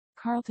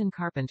Carleton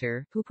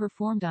Carpenter, who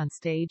performed on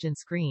stage and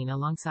screen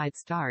alongside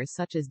stars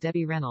such as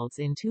Debbie Reynolds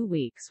in 2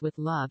 Weeks with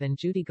Love and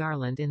Judy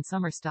Garland in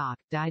Summer Stock,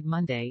 died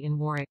Monday in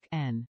Warwick,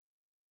 N.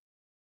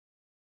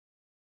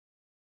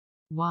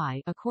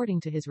 Y,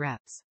 according to his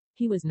reps.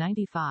 He was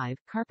 95.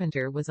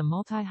 Carpenter was a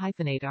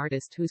multi-hyphenate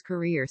artist whose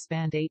career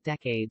spanned 8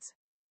 decades.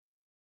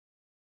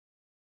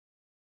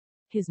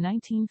 His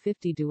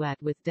 1950 duet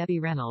with Debbie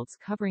Reynolds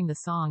covering the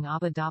song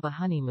Daba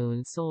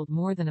Honeymoon sold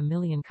more than 1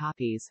 million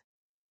copies.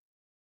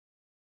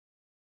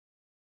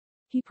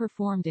 He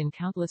performed in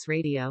countless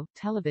radio,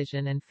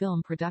 television and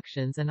film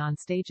productions and on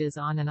stages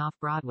on and off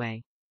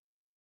Broadway.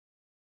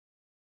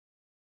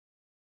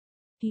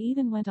 He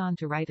even went on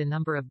to write a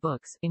number of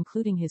books,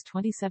 including his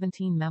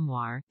 2017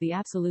 memoir, The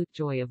Absolute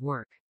Joy of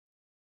Work.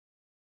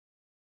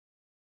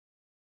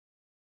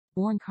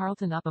 Born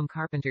Carleton Upham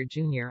Carpenter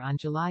Jr. on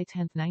July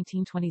 10,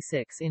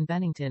 1926 in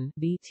Bennington,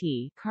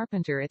 VT,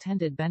 Carpenter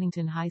attended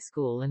Bennington High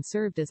School and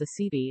served as a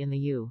Seabee in the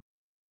U.S.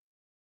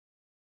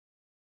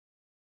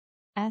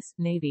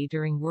 Navy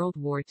during World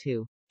War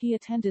II. He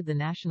attended the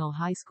National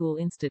High School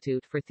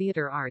Institute for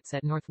Theater Arts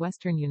at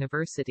Northwestern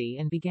University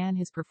and began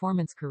his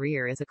performance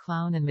career as a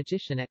clown and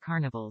magician at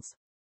carnivals.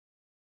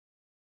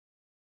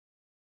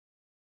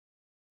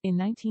 In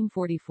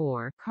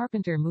 1944,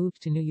 Carpenter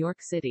moved to New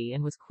York City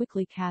and was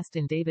quickly cast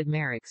in David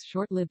Merrick's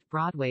short-lived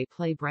Broadway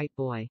play Bright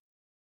Boy.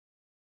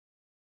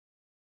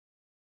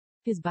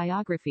 His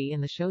biography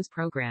in the show's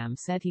program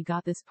said he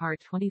got this part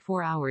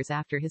 24 hours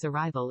after his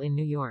arrival in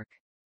New York.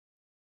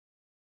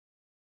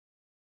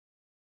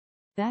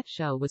 That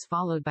show was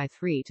followed by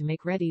 3 to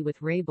Make Ready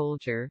with Ray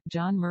Bolger,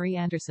 John Murray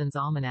Anderson's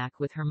Almanac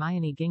with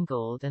Hermione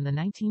Gingold and the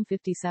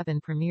 1957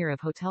 premiere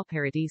of Hotel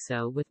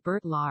Paradiso with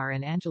Bert, Lahr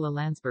and Angela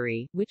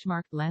Lansbury, which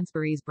marked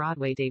Lansbury's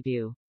Broadway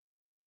debut.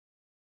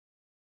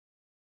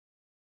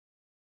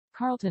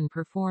 Carleton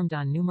performed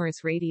on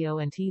numerous radio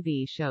and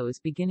TV shows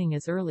beginning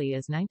as early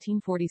as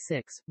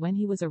 1946, when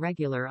he was a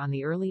regular on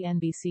the early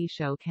NBC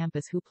show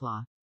Campus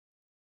Hoopla.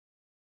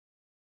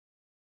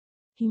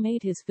 He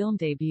made his film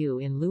debut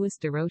in Louis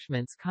de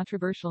Rochemont's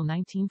controversial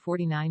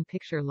 1949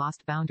 picture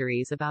Lost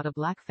Boundaries about a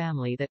black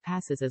family that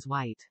passes as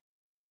white.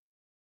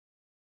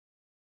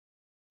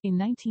 In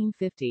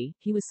 1950,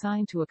 he was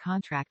signed to a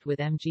contract with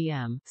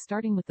MGM,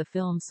 starting with the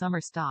film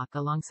Summer Stock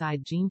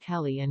alongside Gene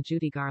Kelly and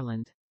Judy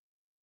Garland.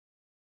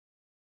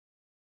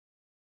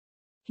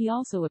 He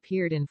also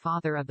appeared in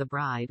Father of the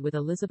Bride with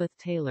Elizabeth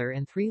Taylor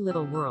and Three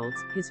Little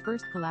Worlds, his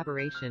first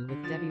collaboration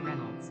with Debbie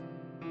Reynolds.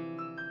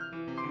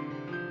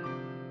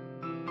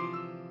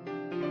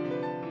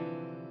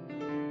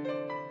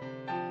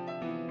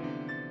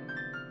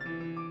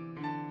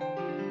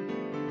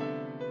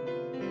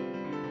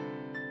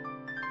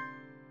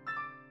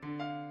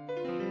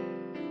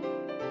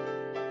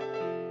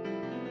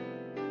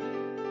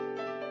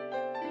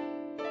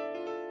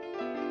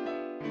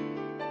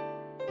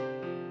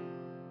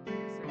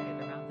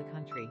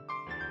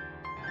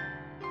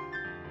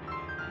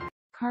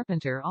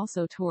 Carpenter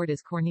also toured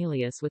as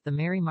Cornelius with the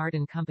Mary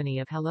Martin Company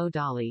of Hello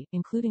Dolly,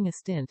 including a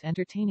stint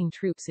entertaining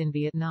troops in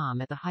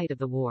Vietnam at the height of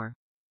the war.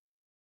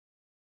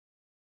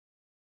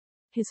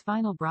 His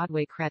final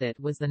Broadway credit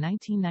was the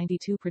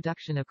 1992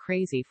 production of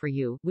Crazy for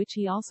You, which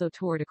he also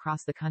toured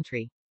across the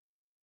country.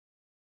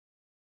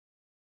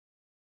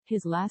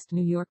 His last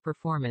New York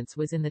performance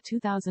was in the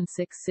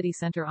 2006 City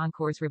Center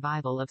Encores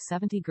revival of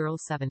 70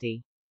 Girls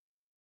 70.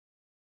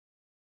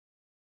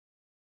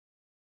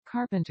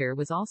 Carpenter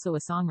was also a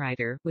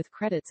songwriter, with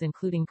credits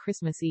including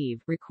Christmas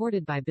Eve,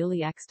 recorded by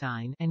Billy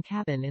Eckstine, and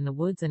Cabin in the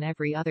Woods and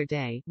Every Other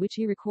Day, which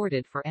he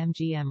recorded for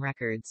MGM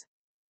Records.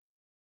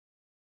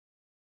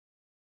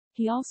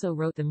 He also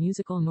wrote the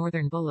musical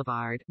Northern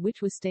Boulevard,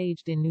 which was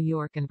staged in New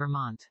York and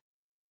Vermont.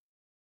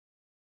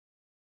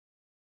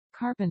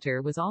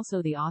 Carpenter was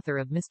also the author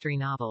of mystery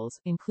novels,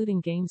 including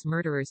Games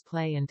Murderer's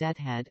Play and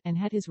Deadhead, and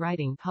had his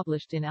writing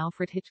published in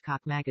Alfred Hitchcock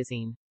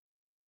magazine.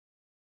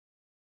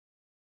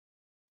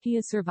 He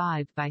is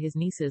survived by his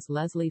nieces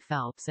Leslie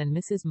Phelps and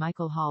Mrs.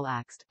 Michael Hall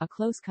Axt, a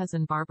close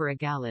cousin Barbara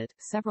Gallatt,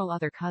 several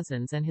other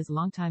cousins and his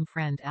longtime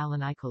friend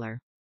Alan Eichler.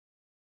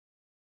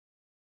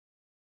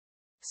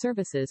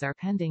 Services are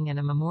pending and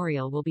a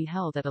memorial will be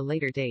held at a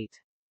later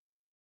date.